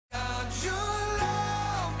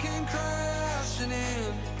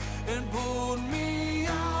and pulled me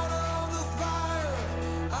out of the fire.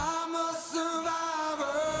 I'm a survivor.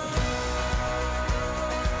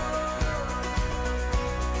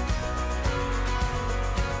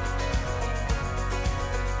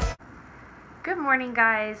 Good morning,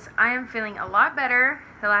 guys. I am feeling a lot better.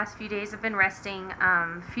 The last few days I've been resting.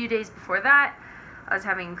 A few days before that I was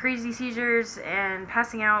having crazy seizures and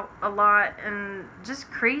passing out a lot and just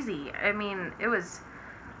crazy. I mean, it was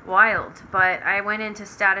wild. But I went into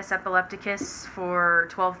status epilepticus for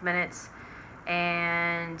 12 minutes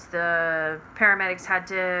and the paramedics had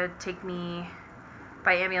to take me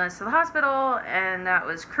by ambulance to the hospital, and that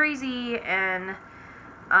was crazy and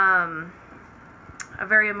a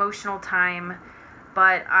very emotional time.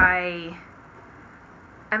 But I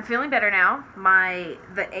am feeling better now.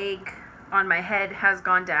 The egg on my head has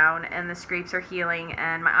gone down and the scrapes are healing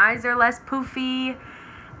and my eyes are less poofy,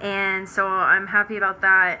 and so I'm happy about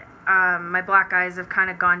that. My black eyes have kind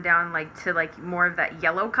of gone down to more of that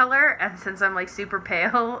yellow color, and since I'm super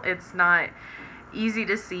pale, it's not easy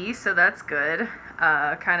to see, so that's good.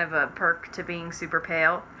 Kind of a perk to being super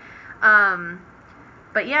pale.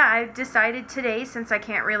 But yeah, I've decided today, since I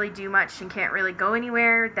can't really do much and can't really go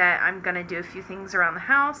anywhere, that I'm going to do a few things around the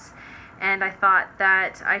house. And I thought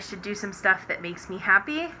that I should do some stuff that makes me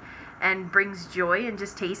happy and brings joy and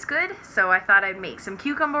just tastes good. So I thought I'd make some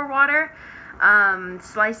cucumber water,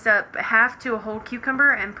 slice up half to a whole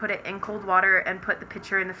cucumber and put it in cold water and put the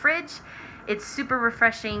pitcher in the fridge. It's super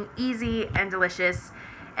refreshing, easy, and delicious.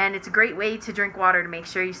 And it's a great way to drink water to make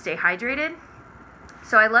sure you stay hydrated.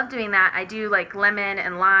 So I love doing that. I do lemon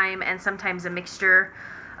and lime and sometimes a mixture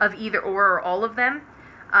of either or all of them.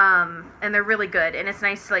 And they're really good, and it's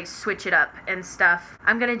nice to switch it up and stuff.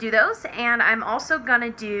 I'm gonna do those, and I'm also gonna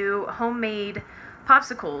do homemade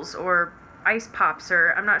popsicles or ice pops,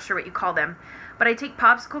 or I'm not sure what you call them. But I take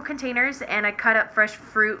popsicle containers and I cut up fresh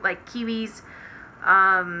fruit like kiwis,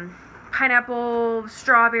 pineapple,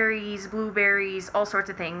 strawberries, blueberries, all sorts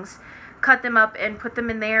of things. Cut them up and put them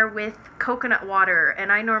in there with coconut water,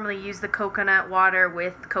 and I normally use the coconut water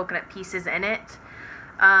with coconut pieces in it.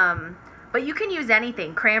 But you can use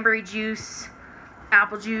anything: cranberry juice,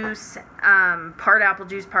 apple juice, part apple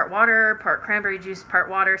juice, part water, part cranberry juice, part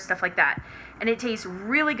water, stuff like that. And it tastes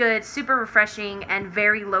really good, super refreshing, and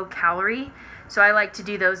very low calorie. So I like to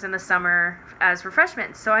do those in the summer as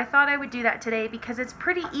refreshments. So I thought I would do that today because it's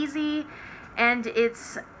pretty easy, and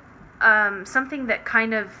it's something that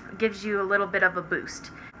kind of gives you a little bit of a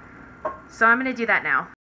boost. So I'm going to do that now.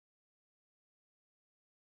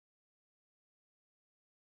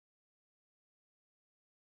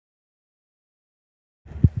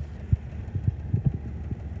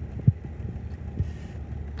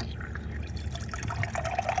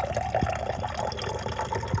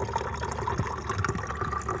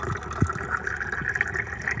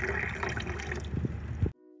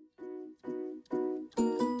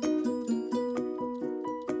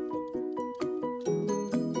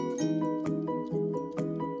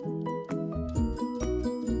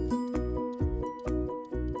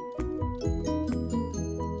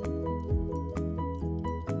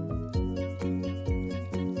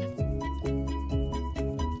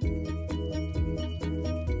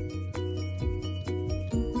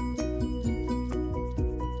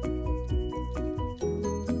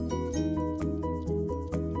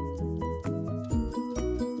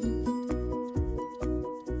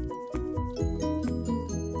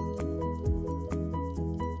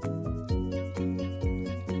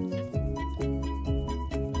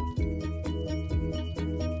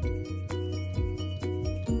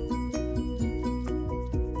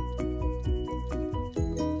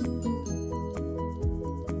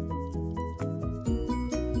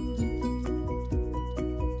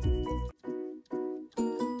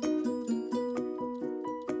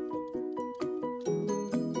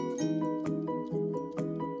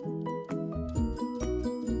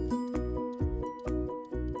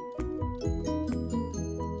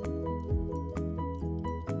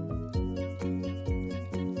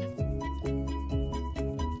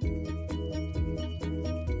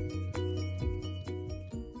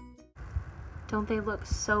 Don't they look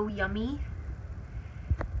so yummy?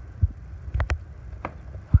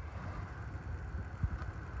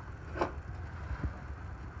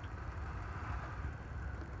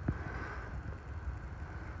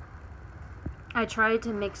 I tried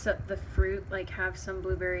to mix up the fruit, have some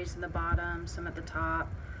blueberries in the bottom, some at the top,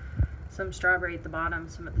 some strawberry at the bottom,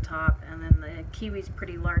 some at the top, and then the kiwi's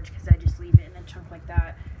pretty large because I just leave it in a chunk like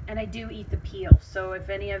that. And I do eat the peel, so if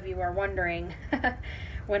any of you are wondering,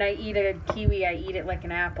 when I eat a kiwi, I eat it like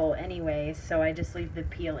an apple anyway, so I just leave the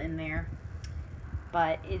peel in there.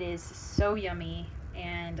 But it is so yummy,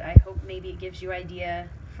 and I hope maybe it gives you idea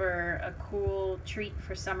for a cool treat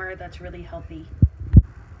for summer that's really healthy.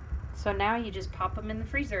 So now you just pop them in the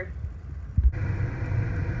freezer.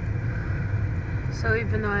 So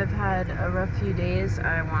even though I've had a rough few days,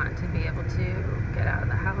 I want to be able to get out of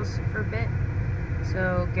the house for a bit.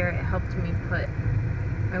 So Garrett helped me put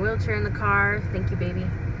my wheelchair in the car. Thank you, baby.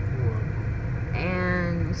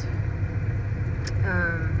 And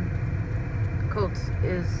Colt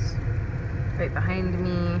is right behind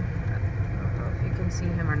me. I don't know if you can see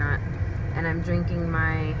him or not. And I'm drinking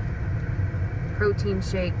my protein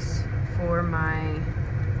shakes for my...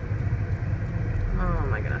 Oh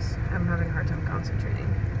my goodness, I'm having a hard time concentrating.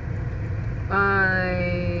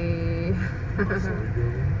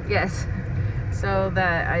 Yes, so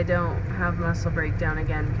that I don't have muscle breakdown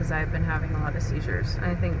again, because I've been having a lot of seizures.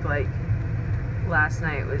 I think like last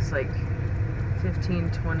night was like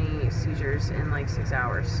 15-20 seizures in like 6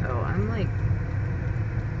 hours, so I'm like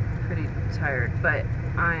pretty tired, but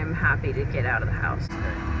I'm happy to get out of the house.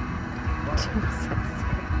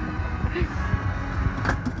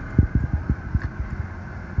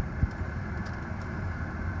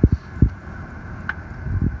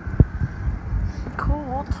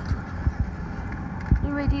 Cold.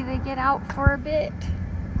 You ready to get out for a bit?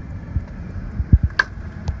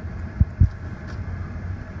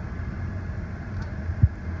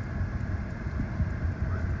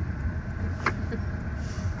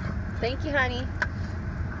 Thank you, honey.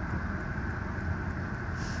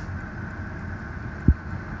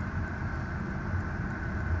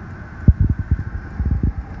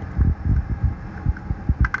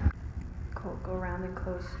 Cool, go around and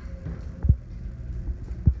close.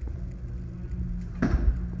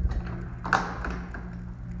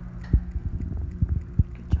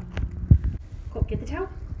 Good job. Cool, get the towel.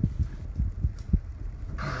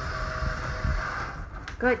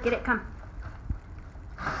 Good, get it, come.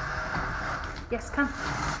 Yes, come.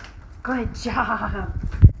 Good job.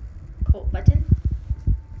 Colt, button.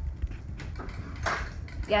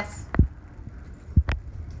 Yes.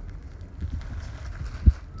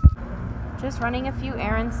 Just running a few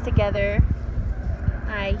errands together.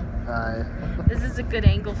 Hi. Hi. This is a good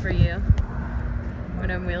angle for you when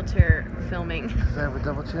I'm wheelchair filming. Does I have a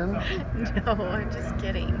double chin? No, I'm just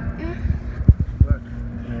kidding. Look.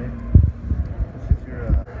 Okay. This is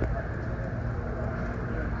your,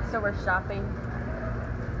 So we're shopping.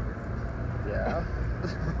 Yeah.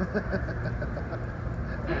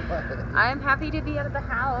 I'm happy to be out of the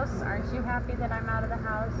house. Aren't you happy that I'm out of the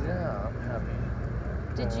house? Yeah, I'm happy.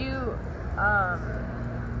 Did you,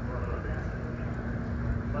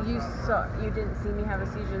 you didn't see me have a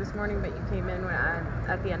seizure this morning, but you came in when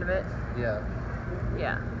at the end of it? Yeah.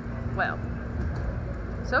 Yeah. Well,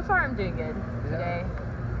 so far I'm doing good today.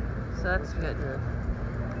 So that's good.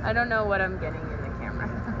 I don't know what I'm getting in the camera.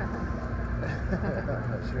 I'm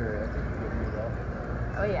not sure. I think you give me that.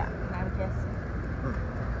 Oh yeah. Can I have a kiss?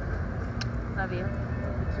 Love you.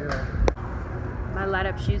 Love you too. My light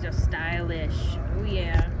up shoes are stylish. Oh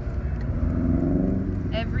yeah.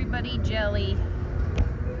 Everybody jelly.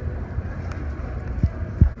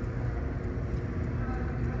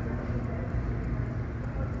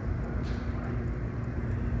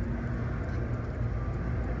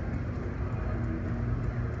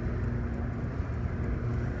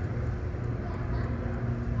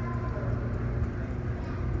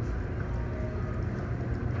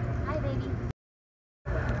 Hi, baby.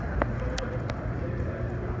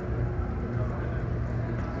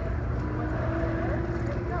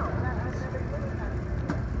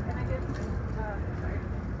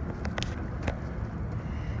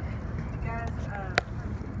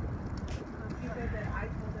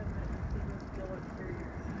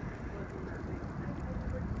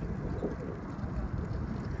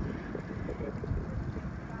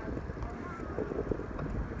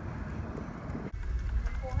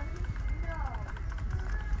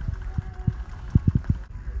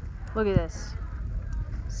 Look at this.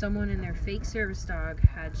 Someone and their fake service dog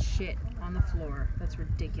had shit on the floor. That's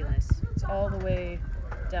ridiculous. It's all the way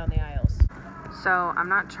down the aisles. So I'm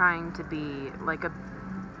not trying to be like a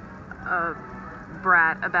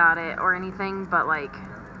brat about it or anything, but like,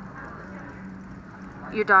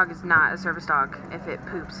 your dog is not a service dog if it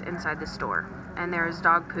poops inside the store. And there is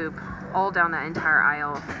dog poop all down the entire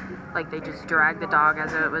aisle. Like, they just dragged the dog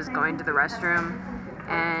as it was going to the restroom,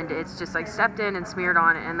 and it's just like stepped in and smeared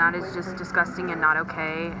on it, and that is just disgusting and not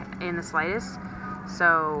okay in the slightest.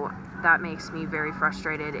 So that makes me very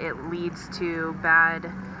frustrated. It leads to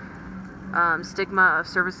bad stigma of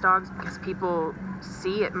service dogs, because people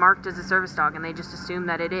see it marked as a service dog, and they just assume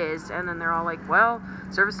that it is, and then they're all like, well,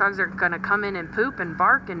 service dogs are gonna come in and poop and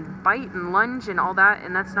bark and bite and lunge and all that,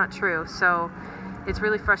 and that's not true. So it's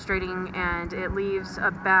really frustrating, and it leaves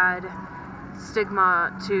a bad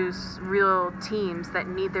stigma to real teams that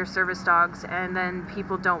need their service dogs, and then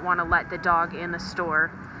people don't want to let the dog in the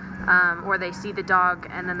store, or they see the dog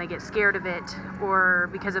and then they get scared of it, or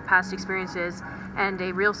because of past experiences, and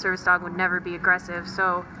a real service dog would never be aggressive.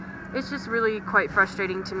 So it's just really quite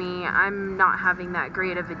frustrating to me. I'm not having that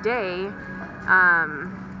great of a day,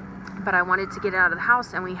 but I wanted to get out of the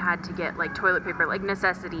house, and we had to get like toilet paper, like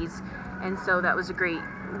necessities, and so that was a great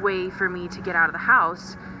way for me to get out of the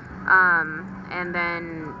house. And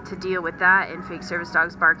then to deal with that and fake service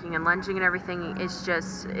dogs barking and lunging and everything, it's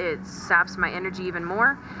just, it saps my energy even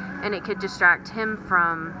more, and it could distract him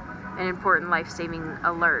from an important life-saving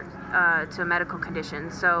alert to a medical condition.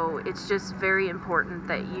 So it's just very important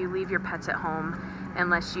that you leave your pets at home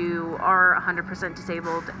unless you are 100%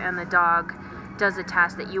 disabled and the dog does a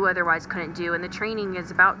task that you otherwise couldn't do. And the training is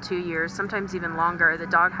about 2 years, sometimes even longer. The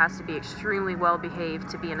dog has to be extremely well behaved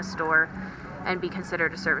to be in a store and be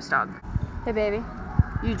considered a service dog. Hey baby,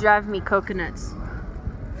 you drive me coconuts.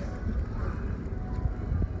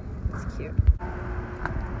 It's cute.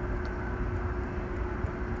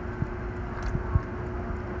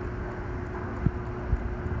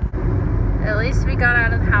 At least we got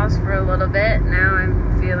out of the house for a little bit. Now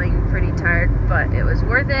I'm feeling pretty tired, but it was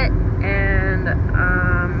worth it. And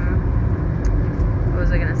what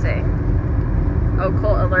was I gonna say? Oh,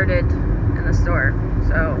 Colt alerted in the store,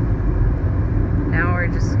 so now we're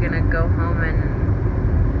just gonna go home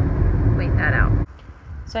and wait that out.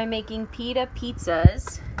 So I'm making pita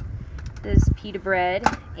pizzas. This pita bread,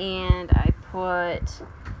 and I put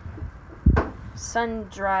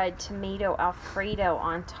sun-dried tomato Alfredo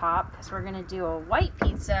on top because we're gonna do a white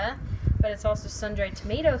pizza, but it's also sun-dried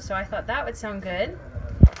tomato, so I thought that would sound good.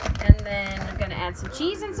 And then I'm gonna add some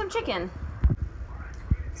cheese and some chicken.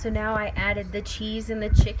 So now I added the cheese and the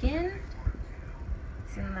chicken.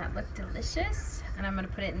 Doesn't that look delicious? And I'm gonna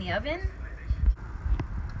put it in the oven.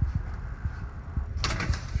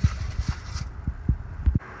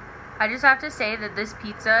 I just have to say that this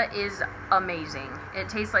pizza is amazing. It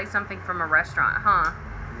tastes like something from a restaurant, huh?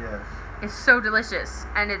 Yes. It's so delicious,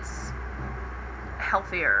 and it's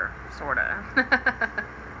healthier, sorta.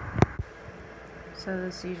 So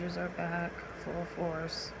the seizures are back, full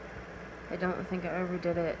force. I don't think I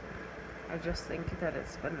overdid it. I just think that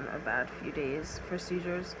it's been a bad few days for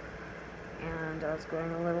seizures, and I was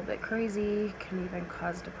going a little bit crazy. Can even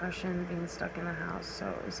cause depression being stuck in the house, so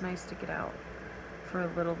it was nice to get out for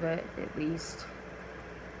a little bit at least.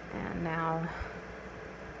 And now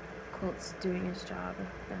Colt's doing his job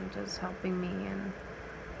and just helping me, and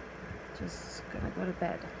just gonna go to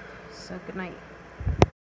bed. So good night.